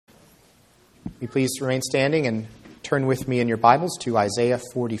Be pleased to remain standing and turn with me in your Bibles to Isaiah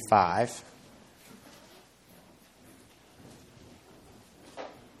 45.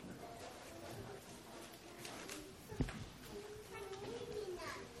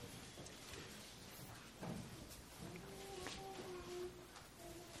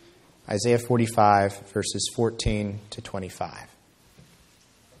 Isaiah 45, verses 14 to 25.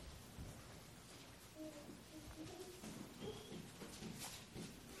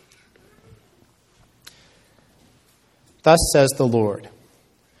 Thus says the Lord,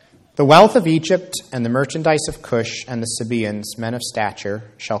 the wealth of Egypt and the merchandise of Cush and the Sabaeans, men of stature,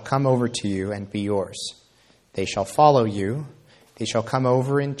 shall come over to you and be yours. They shall follow you. They shall come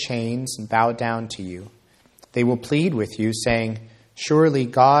over in chains and bow down to you. They will plead with you, saying, surely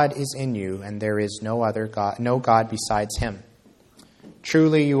God is in you, and there is no other God, no God besides him.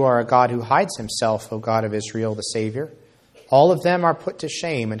 Truly you are a God who hides himself, O God of Israel, the Savior. All of them are put to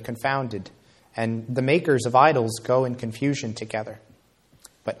shame and confounded, and the makers of idols go in confusion together.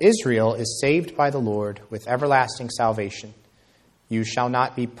 But Israel is saved by the Lord with everlasting salvation. You shall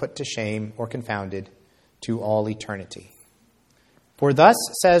not be put to shame or confounded to all eternity. For thus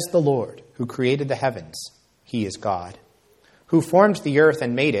says the Lord, who created the heavens, he is God. Who formed the earth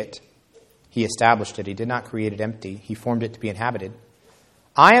and made it. He established it. He did not create it empty. He formed it to be inhabited.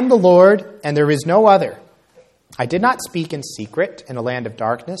 I am the Lord, and there is no other. I did not speak in secret in a land of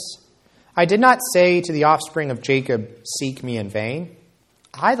darkness. I did not say to the offspring of Jacob, seek me in vain.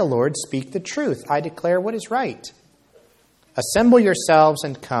 I, the Lord, speak the truth. I declare what is right. Assemble yourselves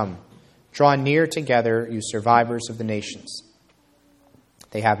and come. Draw near together, you survivors of the nations.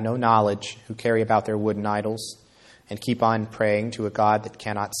 They have no knowledge who carry about their wooden idols and keep on praying to a God that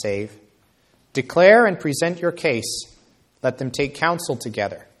cannot save. Declare and present your case. Let them take counsel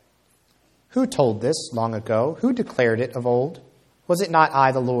together. Who told this long ago? Who declared it of old? Was it not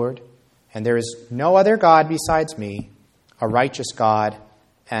I, the Lord? And there is no other God besides me, a righteous God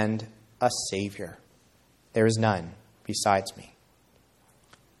and a Savior. There is none besides me.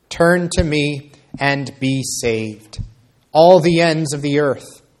 Turn to me and be saved, all the ends of the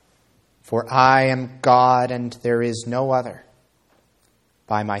earth. For I am God and there is no other.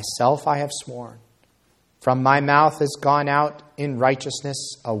 By myself I have sworn. From my mouth has gone out in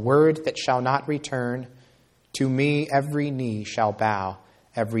righteousness a word that shall not return. To me every knee shall bow,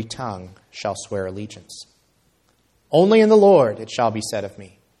 every tongue shall swear allegiance. Only in the Lord it shall be said of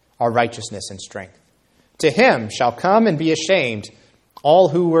me, our righteousness and strength. To him shall come and be ashamed all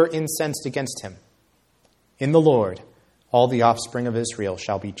who were incensed against him. In the Lord all the offspring of Israel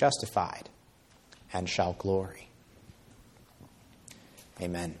shall be justified and shall glory.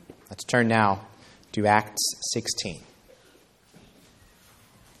 Amen. Let's turn now to Acts 16.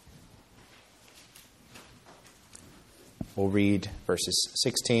 We'll read verses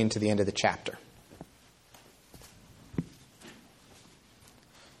 16 to the end of the chapter.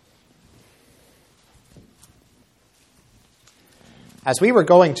 As we were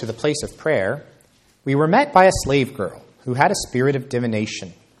going to the place of prayer, we were met by a slave girl who had a spirit of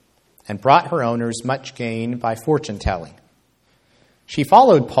divination and brought her owners much gain by fortune-telling. She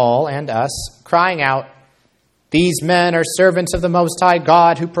followed Paul and us, crying out, these men are servants of the Most High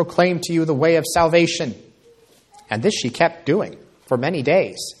God who proclaim to you the way of salvation. And this she kept doing for many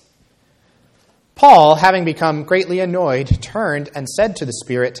days. Paul, having become greatly annoyed, turned and said to the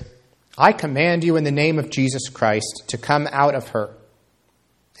spirit, I command you in the name of Jesus Christ to come out of her.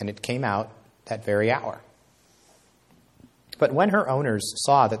 And it came out that very hour. But when her owners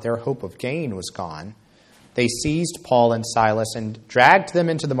saw that their hope of gain was gone, they seized Paul and Silas and dragged them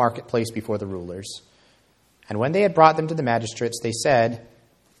into the marketplace before the rulers. And when they had brought them to the magistrates, they said,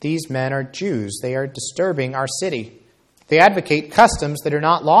 these men are Jews. They are disturbing our city. They advocate customs that are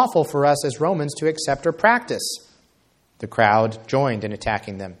not lawful for us as Romans to accept or practice. The crowd joined in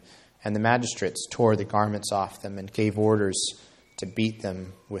attacking them, and the magistrates tore the garments off them and gave orders to beat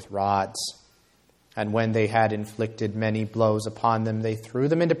them with rods. And when they had inflicted many blows upon them, they threw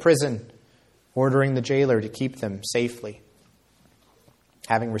them into prison, ordering the jailer to keep them safely.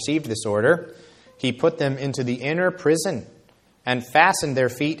 Having received this order, he put them into the inner prison and fastened their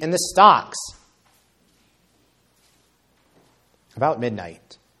feet in the stocks. About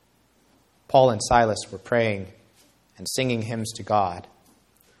midnight, Paul and Silas were praying and singing hymns to God,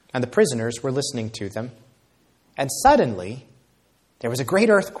 and the prisoners were listening to them. And suddenly, there was a great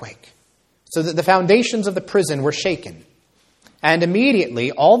earthquake, so that the foundations of the prison were shaken. And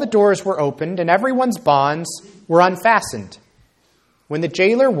immediately all the doors were opened and everyone's bonds were unfastened. When the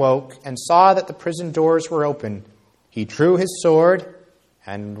jailer woke and saw that the prison doors were open, he drew his sword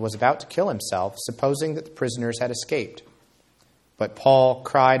and was about to kill himself, supposing that the prisoners had escaped. But Paul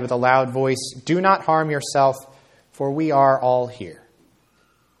cried with a loud voice, "Do not harm yourself, for we are all here."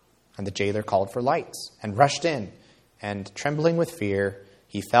 And the jailer called for lights and rushed in, and trembling with fear,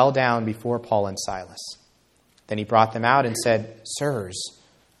 he fell down before Paul and Silas. Then he brought them out and said, "Sirs,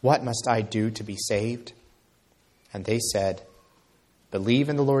 what must I do to be saved?" And they said, "Believe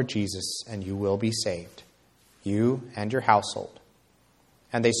in the Lord Jesus, and you will be saved, you and your household."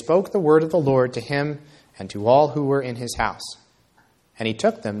 And they spoke the word of the Lord to him and to all who were in his house. And he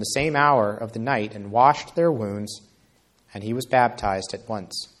took them the same hour of the night and washed their wounds, and he was baptized at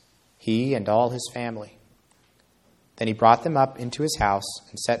once, he and all his family. Then he brought them up into his house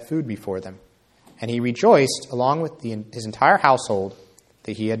and set food before them. And he rejoiced, along with his entire household,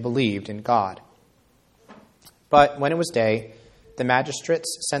 that he had believed in God. But when it was day, the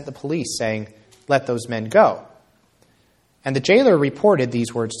magistrates sent the police, saying, "Let those men go." And the jailer reported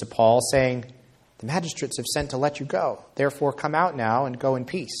these words to Paul, saying, "The magistrates have sent to let you go. Therefore come out now and go in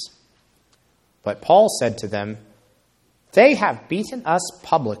peace." But Paul said to them, "They have beaten us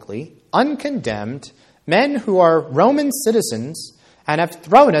publicly, uncondemned, men who are Roman citizens, and have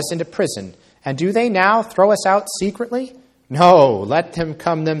thrown us into prison. And do they now throw us out secretly? No, let them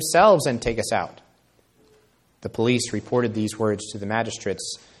come themselves and take us out." The police reported these words to the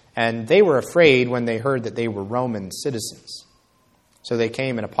magistrates, and they were afraid when they heard that they were Roman citizens. So they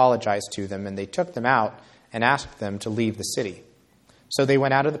came and apologized to them, and they took them out and asked them to leave the city. So they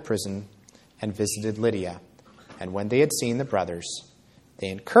went out of the prison and visited Lydia. And when they had seen the brothers, they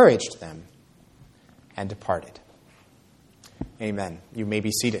encouraged them and departed. Amen. You may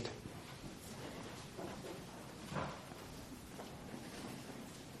be seated.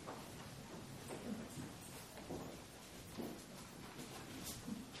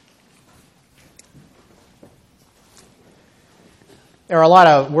 There are a lot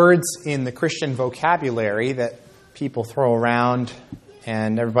of words in the Christian vocabulary that people throw around,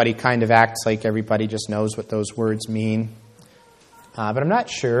 and everybody kind of acts like everybody just knows what those words mean. But I'm not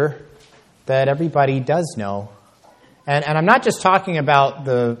sure that everybody does know. And I'm not just talking about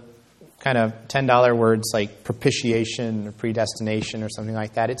the kind of $10 words like propitiation or predestination or something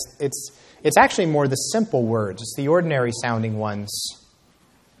like that. It's actually more the simple words. It's the ordinary sounding ones.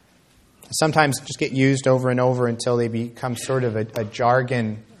 Sometimes just get used over and over until they become sort of a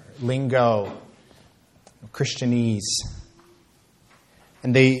jargon, lingo, Christianese.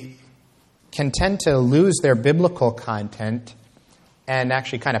 And they can tend to lose their biblical content and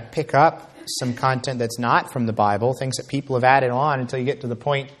actually kind of pick up some content that's not from the Bible, things that people have added on until you get to the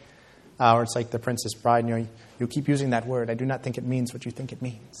point where it's like the Princess Bride, you keep using that word. I do not think it means what you think it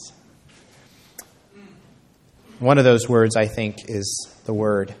means. One of those words, I think, is the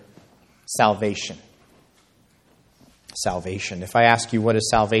word salvation. Salvation. If I ask you what does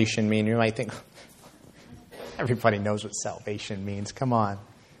salvation mean, you might think, everybody knows what salvation means. Come on.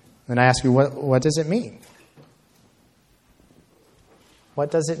 Then I ask you, what does it mean?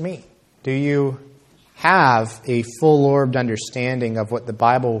 What does it mean? Do you have a full-orbed understanding of what the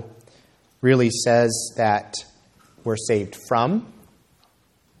Bible really says that we're saved from,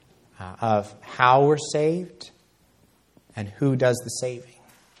 of how we're saved, and who does the saving?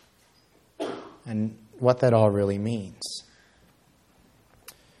 And what that all really means.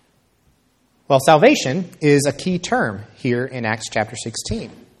 Well, salvation is a key term here in Acts chapter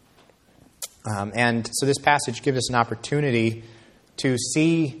 16. And so this passage gives us an opportunity to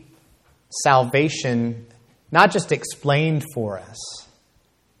see salvation not just explained for us,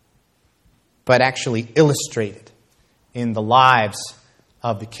 but actually illustrated in the lives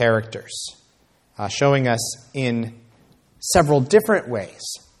of the characters, showing us in several different ways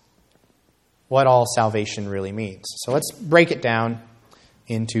what all salvation really means. So let's break it down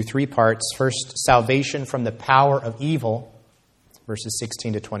into three parts. First, salvation from the power of evil, verses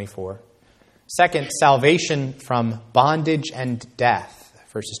 16 to 24. Second, salvation from bondage and death,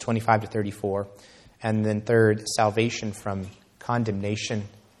 verses 25 to 34. And then third, salvation from condemnation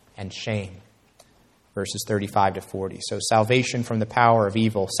and shame, verses 35 to 40. So salvation from the power of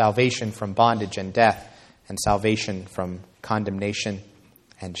evil, salvation from bondage and death, and salvation from condemnation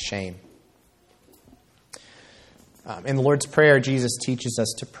and shame. In the Lord's Prayer, Jesus teaches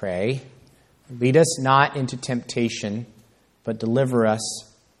us to pray, "Lead us not into temptation, but deliver us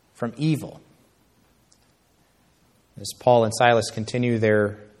from evil." As Paul and Silas continue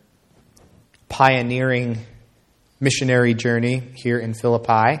their pioneering missionary journey here in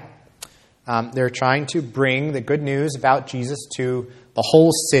Philippi, they're trying to bring the good news about Jesus to the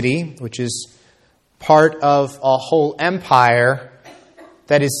whole city, which is part of a whole empire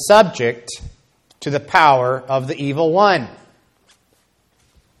that is subject to the power of the evil one,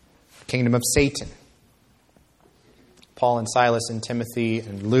 the kingdom of Satan. Paul and Silas and Timothy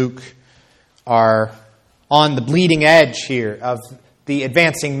and Luke are on the bleeding edge here of the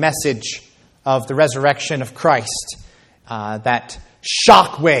advancing message of the resurrection of Christ. That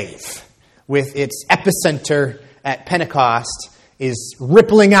shockwave with its epicenter at Pentecost is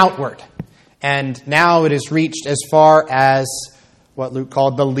rippling outward. And now it has reached as far as what Luke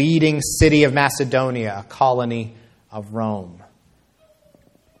called the leading city of Macedonia, a colony of Rome.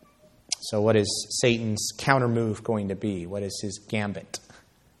 So what is Satan's countermove going to be? What is his gambit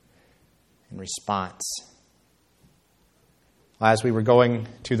in response? As we were going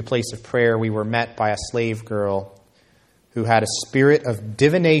to the place of prayer, we were met by a slave girl who had a spirit of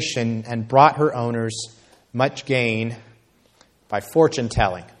divination and brought her owners much gain by fortune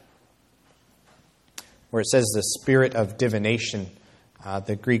telling. Where it says the spirit of divination,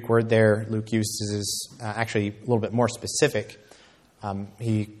 the Greek word there Luke uses is actually a little bit more specific.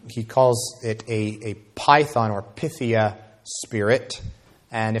 He calls it a python or pythia spirit.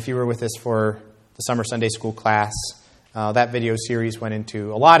 And if you were with us for the summer Sunday school class, that video series went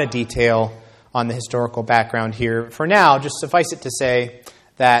into a lot of detail on the historical background here. For now, just suffice it to say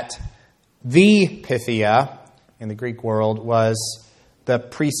that the Pythia in the Greek world was the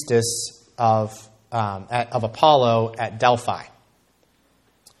priestess of Apollo at Delphi.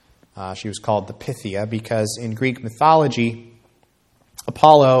 She was called the Pythia because in Greek mythology,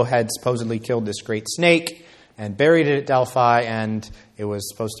 Apollo had supposedly killed this great snake and buried it at Delphi, and it was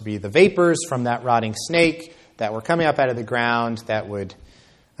supposed to be the vapors from that rotting snake that were coming up out of the ground that would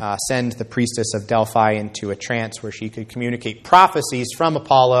send the priestess of Delphi into a trance where she could communicate prophecies from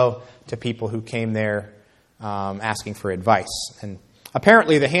Apollo to people who came there asking for advice. And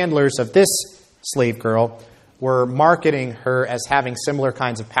apparently the handlers of this slave girl were marketing her as having similar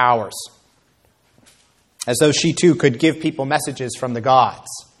kinds of powers, as though she too could give people messages from the gods.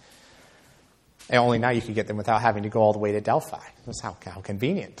 And only now you could get them without having to go all the way to Delphi. That's how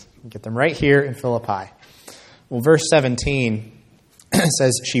convenient. You can get them right here in Philippi. Well, verse 17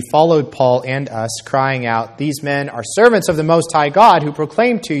 says, "She followed Paul and us, crying out, 'These men are servants of the Most High God who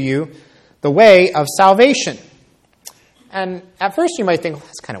proclaim to you the way of salvation.'" And at first you might think, well,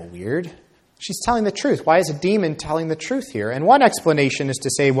 that's kind of weird. She's telling the truth. Why is a demon telling the truth here? And one explanation is to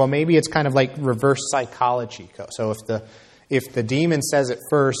say, well, maybe it's kind of like reverse psychology. So if the demon says it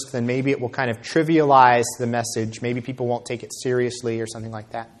first, then maybe it will kind of trivialize the message. Maybe people won't take it seriously or something like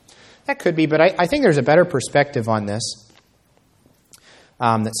that. That could be, but I think there's a better perspective on this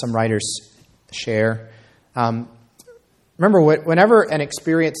that some writers share. Remember, whenever an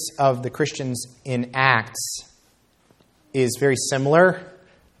experience of the Christians in Acts is very similar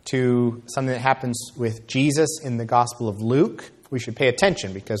to something that happens with Jesus in the Gospel of Luke, we should pay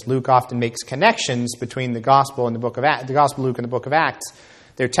attention because Luke often makes connections between the Gospel and the Book of Acts, the Gospel of Luke and the Book of Acts.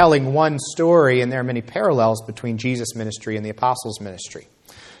 They're telling one story, and there are many parallels between Jesus' ministry and the apostles' ministry.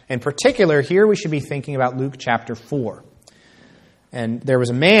 In particular, here we should be thinking about Luke chapter 4. And there was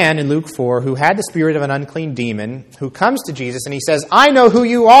a man in Luke 4 who had the spirit of an unclean demon who comes to Jesus and he says, "I know who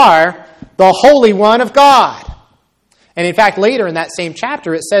you are, the Holy One of God." And in fact, later in that same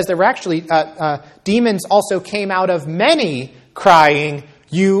chapter, it says there were actually demons also came out of many crying,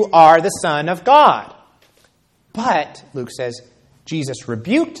 "You are the Son of God." But, Luke says, Jesus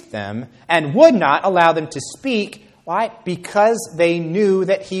rebuked them and would not allow them to speak. Why? Because they knew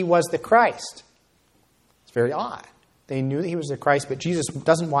that he was the Christ. It's very odd. They knew that he was the Christ, but Jesus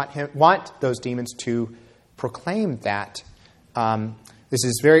doesn't want those demons to proclaim that. This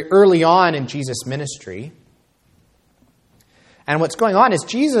is very early on in Jesus' ministry. And what's going on is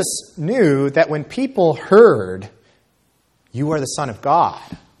Jesus knew that when people heard, "You are the Son of God,"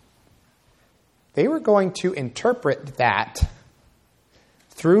 they were going to interpret that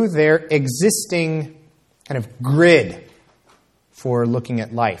through their existing kind of grid for looking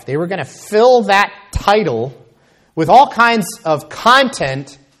at life. They were going to fill that title with all kinds of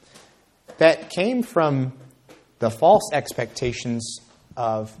content that came from the false expectations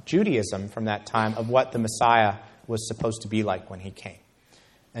of Judaism from that time of what the Messiah was supposed to be like when he came.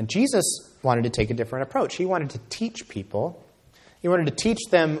 And Jesus wanted to take a different approach. He wanted to teach people. He wanted to teach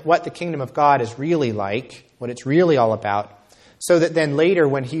them what the kingdom of God is really like, what it's really all about, so that then later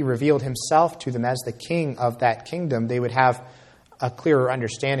when he revealed himself to them as the king of that kingdom, they would have a clearer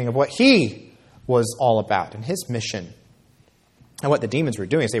understanding of what he was all about and his mission. And what the demons were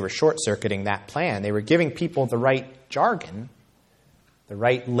doing is they were short-circuiting that plan. They were giving people the right jargon, the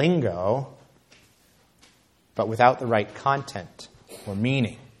right lingo, but without the right content or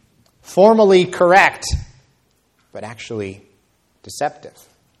meaning. Formally correct, but actually deceptive.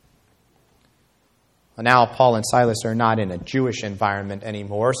 Well, now Paul and Silas are not in a Jewish environment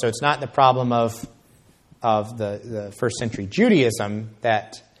anymore, so it's not the problem of of the first century Judaism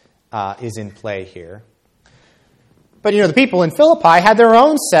that is in play here. But, the people in Philippi had their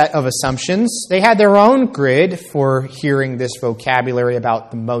own set of assumptions. They had their own grid for hearing this vocabulary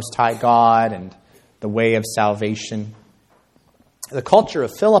about the Most High God and the way of salvation. The culture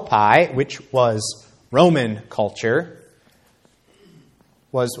of Philippi, which was Roman culture,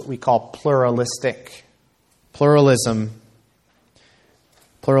 was what we call pluralistic. Pluralism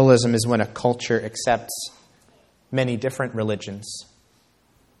is when a culture accepts many different religions,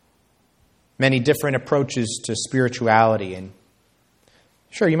 many different approaches to spirituality. And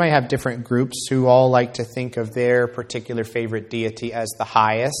sure, you might have different groups who all like to think of their particular favorite deity as the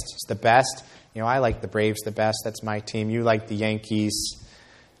highest, as the best. I like the Braves the best. That's my team. You like the Yankees.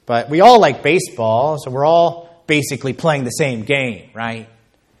 But we all like baseball, so we're all basically playing the same game, right?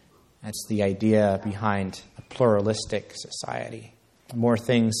 That's the idea behind a pluralistic society. The more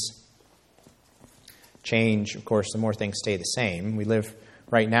things change, of course, the more things stay the same. We live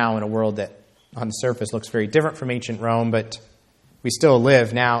right now in a world that on the surface looks very different from ancient Rome, but we still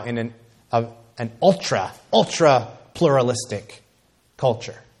live now in an ultra pluralistic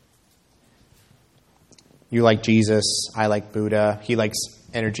culture. You like Jesus, I like Buddha, he likes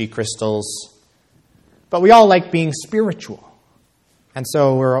energy crystals, but we all like being spiritual. And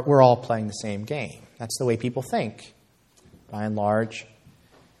so we're all playing the same game. That's the way people think, by and large.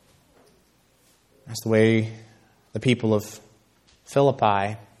 That's the way the people of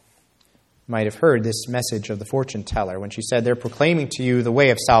Philippi might have heard this message of the fortune teller when she said, they're proclaiming to you the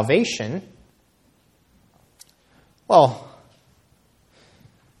way of salvation. Well,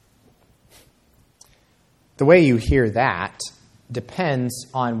 the way you hear that depends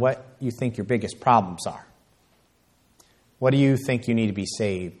on what you think your biggest problems are. What do you think you need to be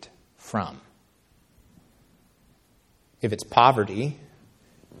saved from? If it's poverty,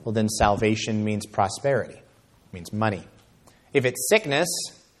 well, then salvation means prosperity, means money. If it's sickness,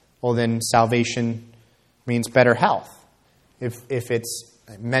 well, then salvation means better health. If it's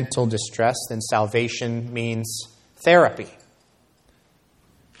mental distress, then salvation means therapy.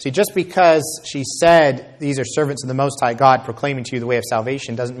 See, just because she said, these are servants of the Most High God proclaiming to you the way of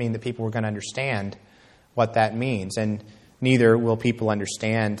salvation, doesn't mean that people were going to understand what that means. And neither will people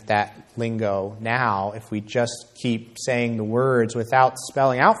understand that lingo now if we just keep saying the words without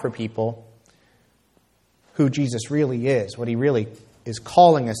spelling out for people who Jesus really is, what he really is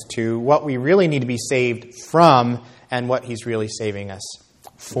calling us to, what we really need to be saved from, and what he's really saving us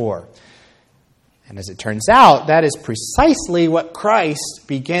for. And as it turns out, that is precisely what Christ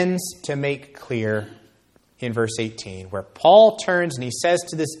begins to make clear in verse 18, where Paul turns and he says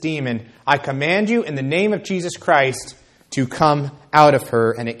to this demon, I command you in the name of Jesus Christ to come out of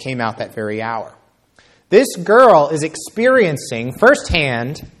her, and it came out that very hour. This girl is experiencing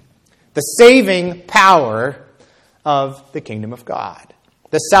firsthand the saving power of the kingdom of God.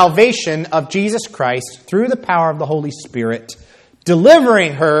 The salvation of Jesus Christ through the power of the Holy Spirit,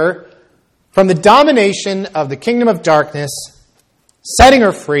 delivering her from the domination of the kingdom of darkness, setting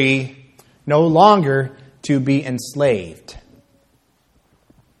her free, no longer to be enslaved.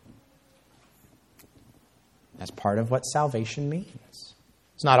 That's part of what salvation means.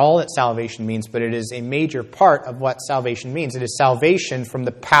 It's not all that salvation means, but it is a major part of what salvation means. It is salvation from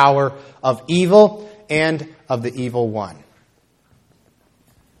the power of evil and of the evil one.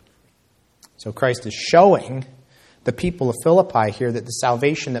 So Christ is showing the people of Philippi here that the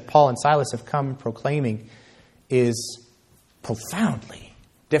salvation that Paul and Silas have come proclaiming is profoundly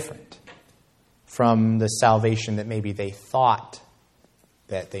different from the salvation that maybe they thought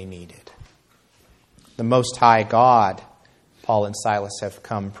that they needed. The Most High God, Paul and Silas have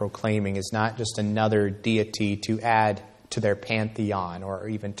come proclaiming, is not just another deity to add to their pantheon or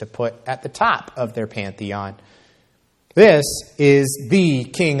even to put at the top of their pantheon. This is the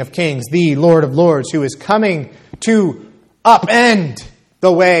King of Kings, the Lord of Lords, who is coming to upend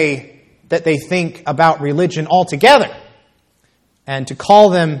the way that they think about religion altogether and to call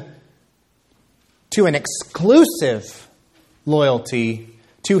them to an exclusive loyalty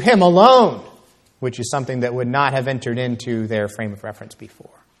to Him alone, which is something that would not have entered into their frame of reference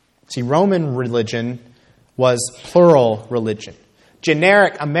before. See, Roman religion was plural religion.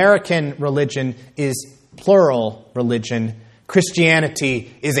 Generic American religion is plural religion.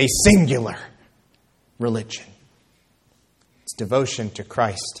 Christianity is a singular religion. It's devotion to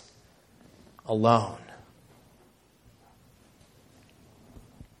Christ alone.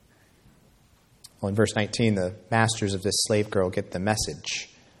 Well, in verse 19, the masters of this slave girl get the message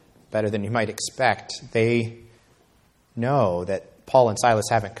better than you might expect. They know that Paul and Silas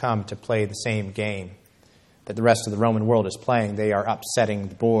haven't come to play the same game that the rest of the Roman world is playing. They are upsetting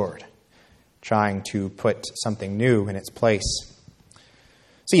the board. trying to put something new in its place.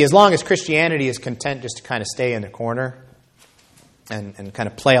 See, as long as Christianity is content just to kind of stay in the corner and kind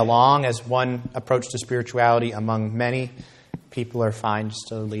of play along as one approach to spirituality among many, people are fine just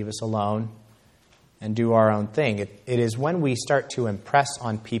to leave us alone and do our own thing. It is when we start to impress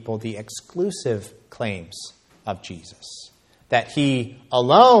on people the exclusive claims of Jesus, that He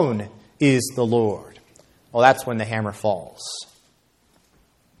alone is the Lord. Well, that's when the hammer falls,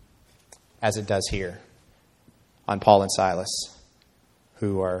 as it does here on Paul and Silas,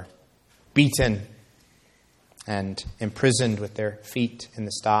 who are beaten and imprisoned with their feet in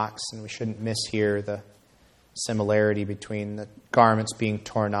the stocks. And we shouldn't miss here the similarity between the garments being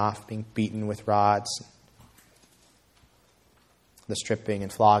torn off, being beaten with rods, the stripping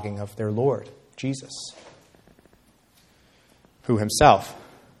and flogging of their Lord, Jesus, who himself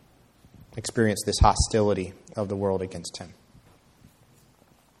experienced this hostility of the world against him.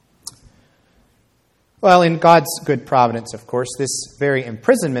 Well, in God's good providence, of course, this very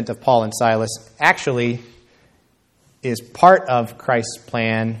imprisonment of Paul and Silas actually is part of Christ's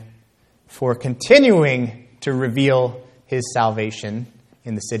plan for continuing to reveal His salvation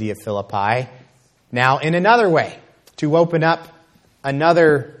in the city of Philippi, now in another way, to open up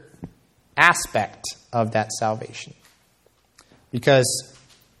another aspect of that salvation. Because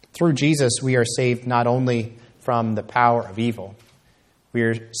through Jesus, we are saved not only from the power of evil, we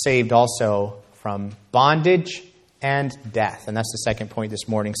are saved also from bondage and death. And that's the second point this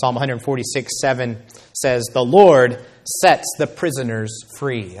morning. Psalm 146:7 says, "The Lord sets the prisoners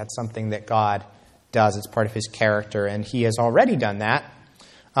free." That's something that God does. It's part of His character. And He has already done that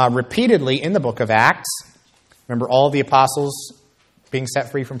repeatedly in the book of Acts. Remember all the apostles being set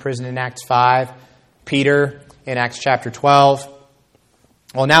free from prison in Acts 5. Peter in Acts chapter 12.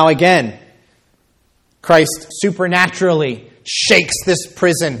 Well, now again, Christ supernaturally shakes this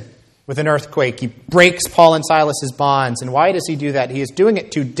prison with an earthquake. He breaks Paul and Silas's bonds. And why does He do that? He is doing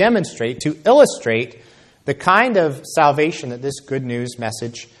it to demonstrate, to illustrate the kind of salvation that this good news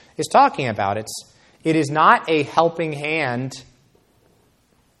message is talking about. It is not a helping hand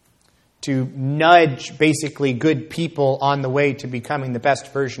to nudge basically good people on the way to becoming the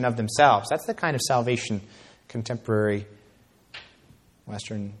best version of themselves. That's the kind of salvation contemporary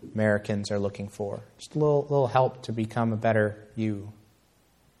Western Americans are looking for. Just a little help to become a better you.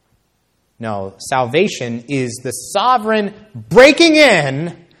 No, salvation is the sovereign breaking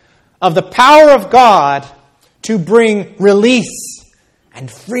in of the power of God to bring release and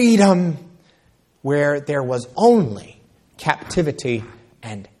freedom where there was only captivity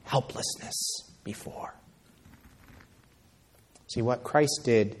and helplessness before. See, what Christ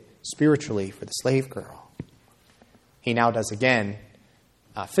did spiritually for the slave girl, He now does again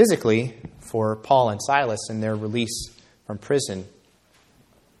physically for Paul and Silas in their release from prison.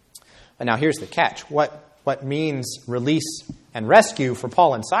 But now here's the catch. What means release and rescue for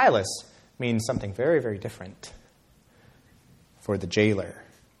Paul and Silas means something very, very different for the jailer.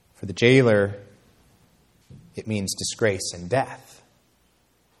 For the jailer, it means disgrace and death.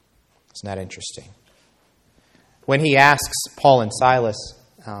 Isn't that interesting? When he asks Paul and Silas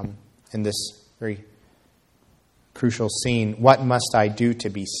in this very crucial scene, "What must I do to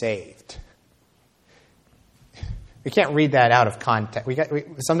be saved?" We can't read that out of context.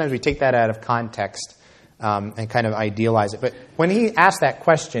 Sometimes we take that out of context and kind of idealize it. But when he asked that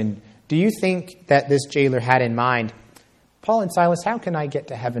question, do you think that this jailer had in mind, Paul and Silas, how can I get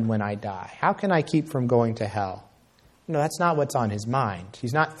to heaven when I die? How can I keep from going to hell? No, that's not what's on his mind.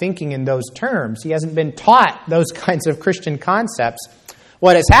 He's not thinking in those terms. He hasn't been taught those kinds of Christian concepts.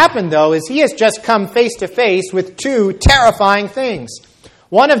 What has happened, though, is he has just come face to face with two terrifying things.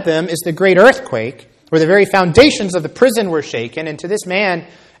 One of them is the great earthquake, where the very foundations of the prison were shaken, and to this man,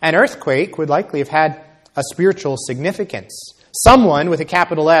 an earthquake would likely have had a spiritual significance. Someone with a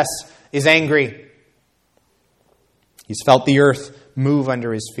capital S is angry. He's felt the earth move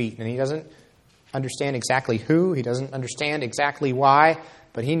under his feet, and he doesn't understand exactly who, he doesn't understand exactly why,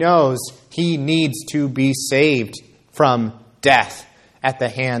 but he knows he needs to be saved from death at the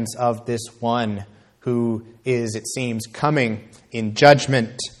hands of this one who is, it seems, coming in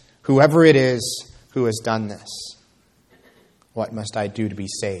judgment, whoever it is who has done this. What must I do to be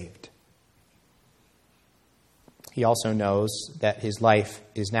saved? He also knows that his life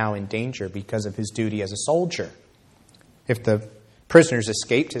is now in danger because of his duty as a soldier. If the prisoners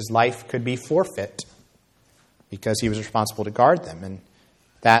escaped, his life could be forfeit because he was responsible to guard them. And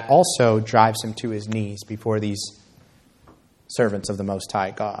that also drives him to his knees before these servants of the Most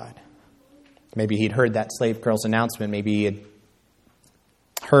High God. Maybe he'd heard that slave girl's announcement. Maybe he had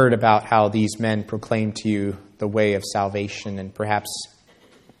heard about how these men proclaim to you the way of salvation, and perhaps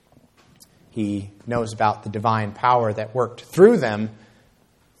He knows about the divine power that worked through them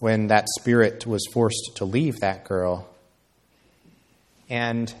when that spirit was forced to leave that girl.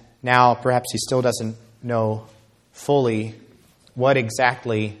 And now perhaps he still doesn't know fully what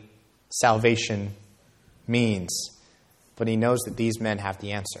exactly salvation means, but he knows that these men have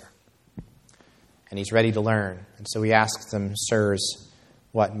the answer. And he's ready to learn. And so he asks them, "Sirs,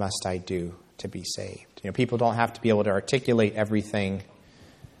 what must I do to be saved?" People don't have to be able to articulate everything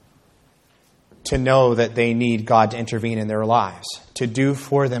to know that they need God to intervene in their lives, to do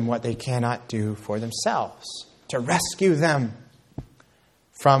for them what they cannot do for themselves, to rescue them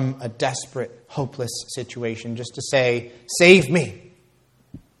from a desperate, hopeless situation, just to say, "Save me."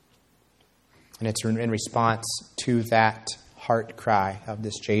 And it's in response to that heart cry of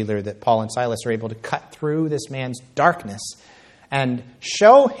this jailer that Paul and Silas are able to cut through this man's darkness and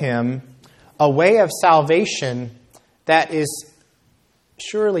show him a way of salvation that is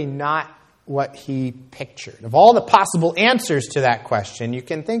surely not what he pictured. Of all the possible answers to that question, you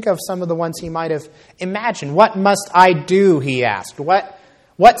can think of some of the ones he might have imagined. "What must I do?" he asked. What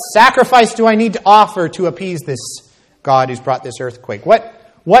sacrifice do I need to offer to appease this God who's brought this earthquake?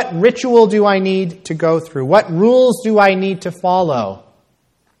 What ritual do I need to go through? What rules do I need to follow?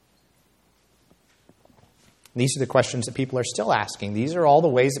 These are the questions that people are still asking. These are all the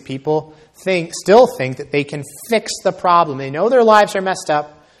ways that people still think that they can fix the problem. They know their lives are messed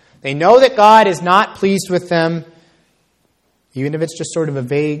up. They know that God is not pleased with them, even if it's just sort of a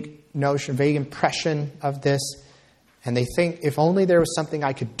vague notion, vague impression of this. And they think, if only there was something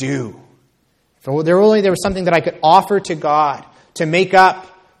I could do, if only there was something that I could offer to God to make up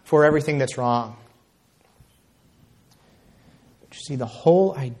for everything that's wrong. But you see, the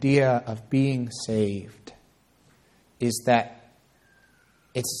whole idea of being saved is that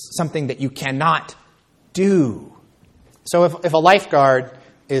it's something that you cannot do. So if a lifeguard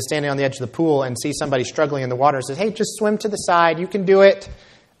is standing on the edge of the pool and sees somebody struggling in the water and says, "Hey, just swim to the side, you can do it,"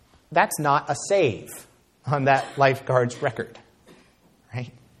 that's not a save on that lifeguard's record,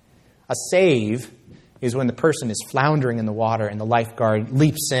 right? A save is when the person is floundering in the water and the lifeguard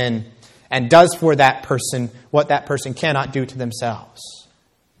leaps in and does for that person what that person cannot do to themselves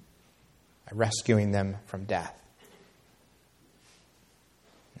by rescuing them from death.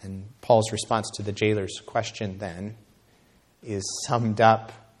 And Paul's response to the jailer's question then is summed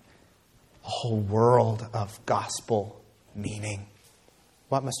up a whole world of gospel meaning.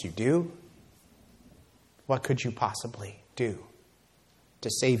 What must you do? What could you possibly do to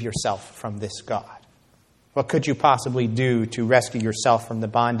save yourself from this God? What could you possibly do to rescue yourself from the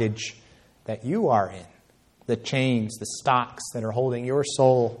bondage that you are in? The chains, the stocks that are holding your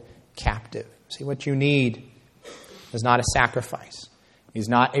soul captive. See, what you need is not a sacrifice. It's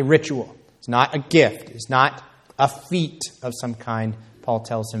not a ritual. It's not a gift. It's not a feat of some kind. Paul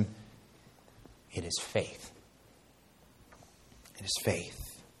tells him, it is faith. It is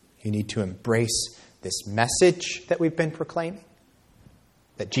faith. You need to embrace this message that we've been proclaiming.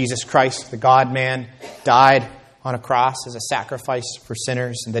 That Jesus Christ, the God-man, died on a cross as a sacrifice for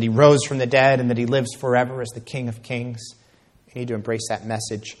sinners, and that he rose from the dead, and that he lives forever as the King of Kings. You need to embrace that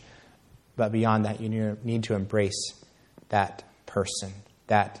message. But beyond that, you need to embrace that person,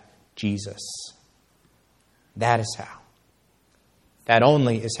 that Jesus. That is how. That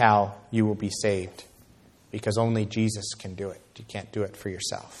only is how you will be saved. Because only Jesus can do it. You can't do it for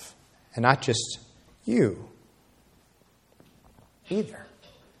yourself. And not just you either.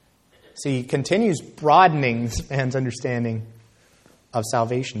 See, he continues broadening this man's understanding of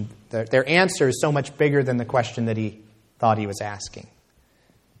salvation. Their answer is so much bigger than the question that he thought he was asking.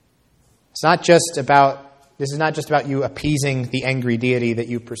 This is not just about you appeasing the angry deity that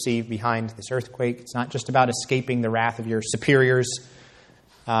you perceive behind this earthquake. It's not just about escaping the wrath of your superiors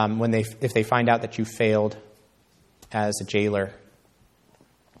if they find out that you failed as a jailer.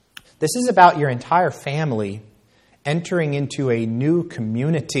 This is about your entire family entering into a new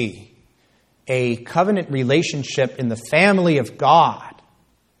community, a covenant relationship in the family of God.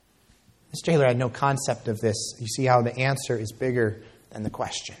 This jailer had no concept of this. You see how the answer is bigger than the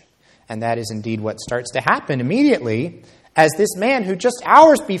question. And that is indeed what starts to happen immediately as this man who just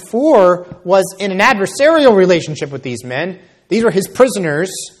hours before was in an adversarial relationship with these men. These were his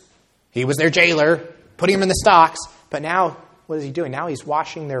prisoners. He was their jailer, putting them in the stocks. But now, what is he doing? Now he's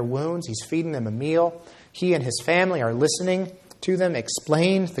washing their wounds. He's feeding them a meal. He and his family are listening to them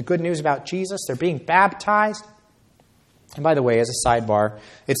explain the good news about Jesus. They're being baptized. And by the way, as a sidebar,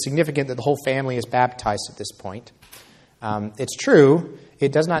 it's significant that the whole family is baptized at this point. It's true.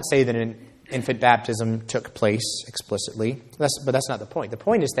 It does not say that an infant baptism took place explicitly, but that's not the point. The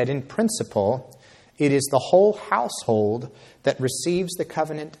point is that in principle, it is the whole household that receives the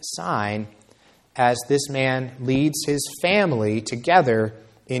covenant sign as this man leads his family together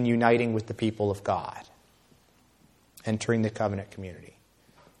in uniting with the people of God, entering the covenant community.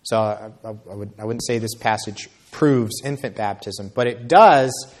 So I wouldn't say this passage proves infant baptism, but it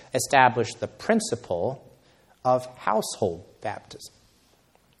does establish the principle of household baptism.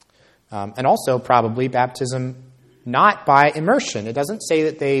 And also probably baptism not by immersion. It doesn't say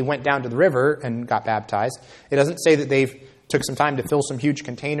that they went down to the river and got baptized. It doesn't say that they took some time to fill some huge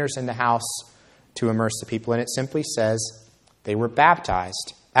containers in the house to immerse the people in. It simply says they were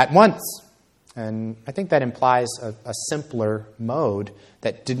baptized at once. And I think that implies a simpler mode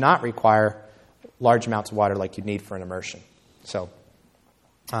that did not require large amounts of water like you'd need for an immersion. So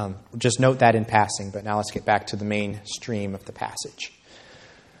just note that in passing, but now let's get back to the main stream of the passage.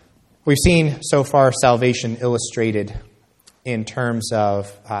 We've seen so far salvation illustrated in terms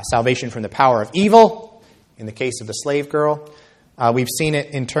of salvation from the power of evil, in the case of the slave girl. We've seen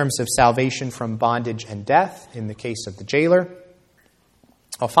it in terms of salvation from bondage and death, in the case of the jailer.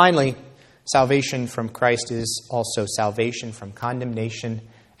 Well, finally, salvation from Christ is also salvation from condemnation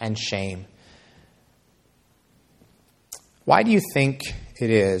and shame. Why do you think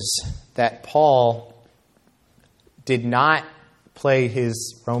it is that Paul did not play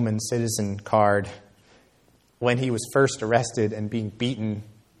his Roman citizen card when he was first arrested and being beaten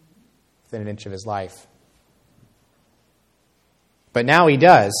within an inch of his life? But now he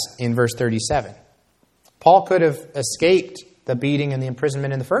does in verse 37. Paul could have escaped the beating and the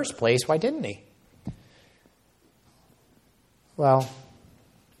imprisonment in the first place. Why didn't he? Well,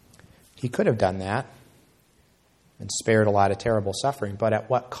 he could have done that and spared a lot of terrible suffering, but at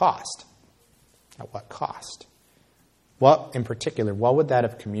what cost? At what cost? What, in particular, what would that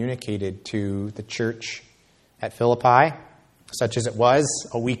have communicated to the church at Philippi, such as it was,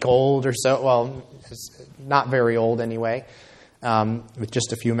 a week old or so? Well, it's not very old anyway, with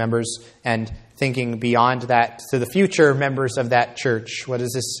just a few members, and thinking beyond that to the future members of that church. What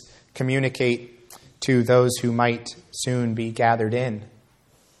does this communicate to those who might soon be gathered in,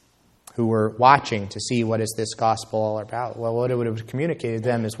 who were watching to see what is this gospel all about? Well, what it would have communicated to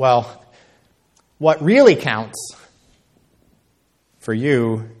them is, well, what really counts for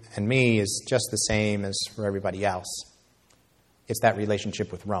you and me is just the same as for everybody else. It's that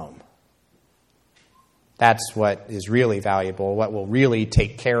relationship with Rome. That's what is really valuable, what will really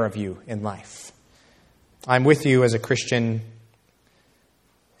take care of you in life. I'm with you as a Christian,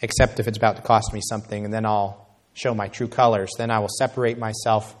 except if it's about to cost me something, and then I'll show my true colors. Then I will separate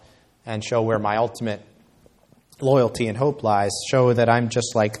myself and show where my ultimate loyalty and hope lies, show that I'm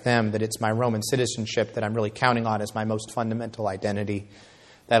just like them, that it's my Roman citizenship that I'm really counting on as my most fundamental identity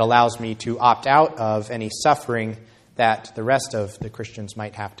that allows me to opt out of any suffering that the rest of the Christians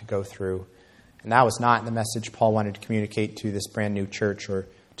might have to go through. And that was not the message Paul wanted to communicate to this brand new church or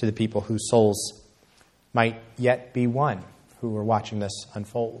to the people whose souls might yet be won, who were watching this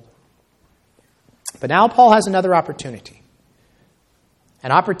unfold. But now Paul has another opportunity.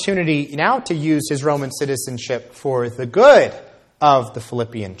 An opportunity now to use his Roman citizenship for the good of the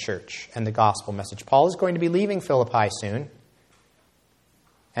Philippian church and the gospel message. Paul is going to be leaving Philippi soon.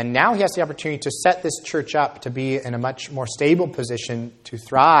 And now he has the opportunity to set this church up to be in a much more stable position to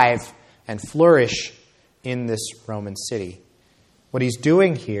thrive and flourish in this Roman city. What he's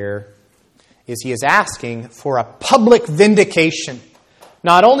doing here is he is asking for a public vindication,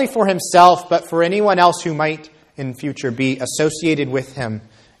 not only for himself, but for anyone else who might in future be associated with him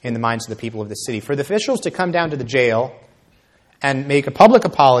in the minds of the people of the city. For the officials to come down to the jail and make a public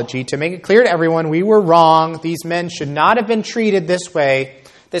apology, to make it clear to everyone we were wrong, these men should not have been treated this way,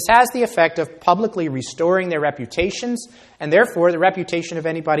 this has the effect of publicly restoring their reputations and therefore the reputation of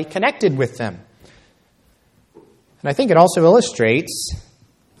anybody connected with them. And I think it also illustrates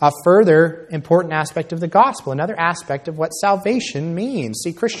a further important aspect of the gospel, another aspect of what salvation means.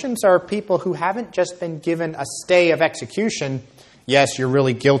 See, Christians are people who haven't just been given a stay of execution. Yes, you're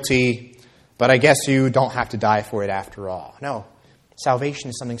really guilty, but I guess you don't have to die for it after all. No, salvation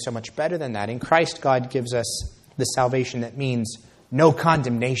is something so much better than that. In Christ, God gives us the salvation that means no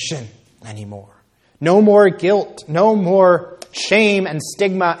condemnation anymore. No more guilt, no more shame and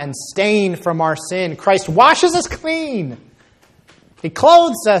stigma and stain from our sin. Christ washes us clean. He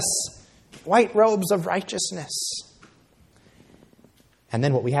clothes us white robes of righteousness. And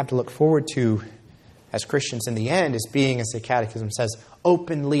then what we have to look forward to as Christians in the end is being, as the Catechism says,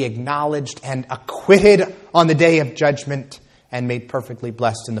 openly acknowledged and acquitted on the day of judgment and made perfectly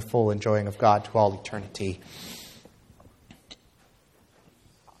blessed in the full enjoying of God to all eternity.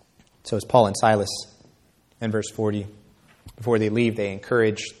 So as Paul and Silas in verse 40, before they leave, they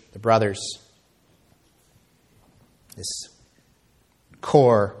encourage the brothers, this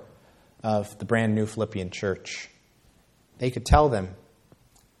core of the brand new Philippian church. They could tell them,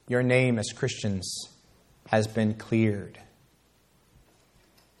 your name as Christians has been cleared.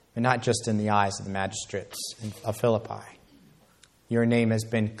 And not just in the eyes of the magistrates of Philippi. Your name has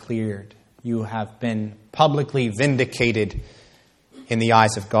been cleared. You have been publicly vindicated in the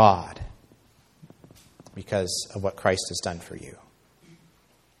eyes of God because of what Christ has done for you.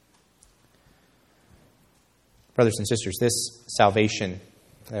 Brothers and sisters, this salvation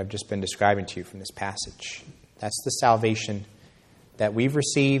that I've just been describing to you from this passage, that's the salvation that we've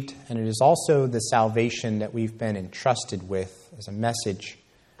received, and it is also the salvation that we've been entrusted with as a message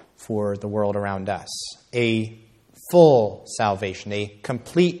for the world around us. A full salvation, a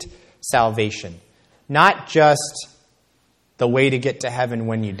complete salvation. Not just the way to get to heaven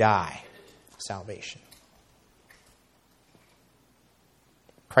when you die salvation.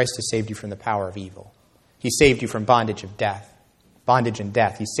 Christ has saved you from the power of evil. He saved you from bondage and death.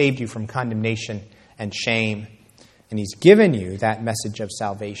 He saved you from condemnation and shame. And He's given you that message of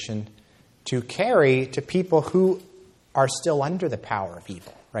salvation to carry to people who are still under the power of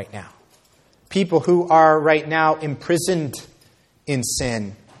evil right now. People who are right now imprisoned in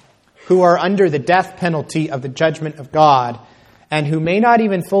sin, who are under the death penalty of the judgment of God, and who may not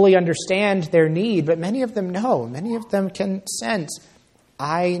even fully understand their need, but many of them know. Many of them can sense,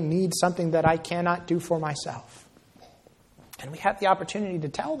 I need something that I cannot do for myself. And we have the opportunity to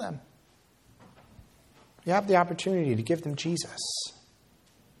tell them. We have the opportunity to give them Jesus.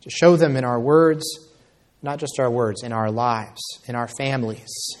 To show them in our words, not just our words, in our lives, in our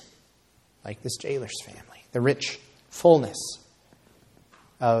families, like this jailer's family. The rich fullness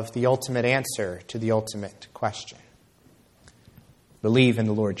of the ultimate answer to the ultimate question. Believe in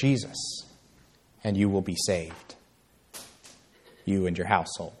the Lord Jesus, and you will be saved. You and your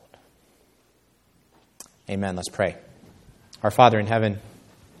household. Amen. Let's pray. Our Father in heaven,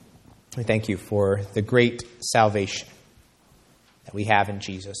 we thank you for the great salvation that we have in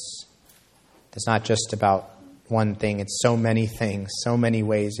Jesus. It's not just about one thing. It's so many things, so many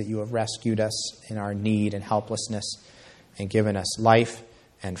ways that you have rescued us in our need and helplessness and given us life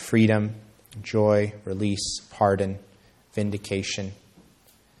and freedom, joy, release, pardon, vindication.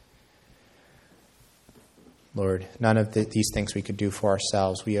 Lord, none of these things we could do for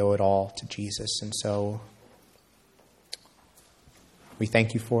ourselves. We owe it all to Jesus. And so we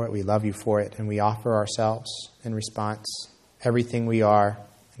thank you for it. We love you for it. And we offer ourselves in response. Everything we are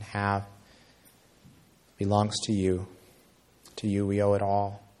and have belongs to you. To you we owe it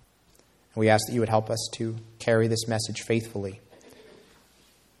all. And we ask that you would help us to carry this message faithfully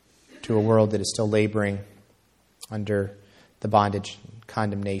to a world that is still laboring under the bondage, and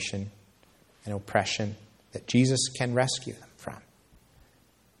condemnation, and oppression that Jesus can rescue them from.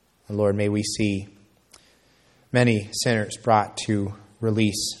 And Lord, may we see many sinners brought to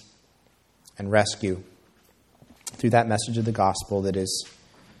release and rescue through that message of the gospel that is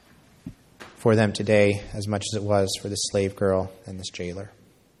for them today as much as it was for this slave girl and this jailer.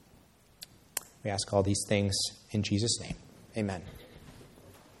 We ask all these things in Jesus' name. Amen.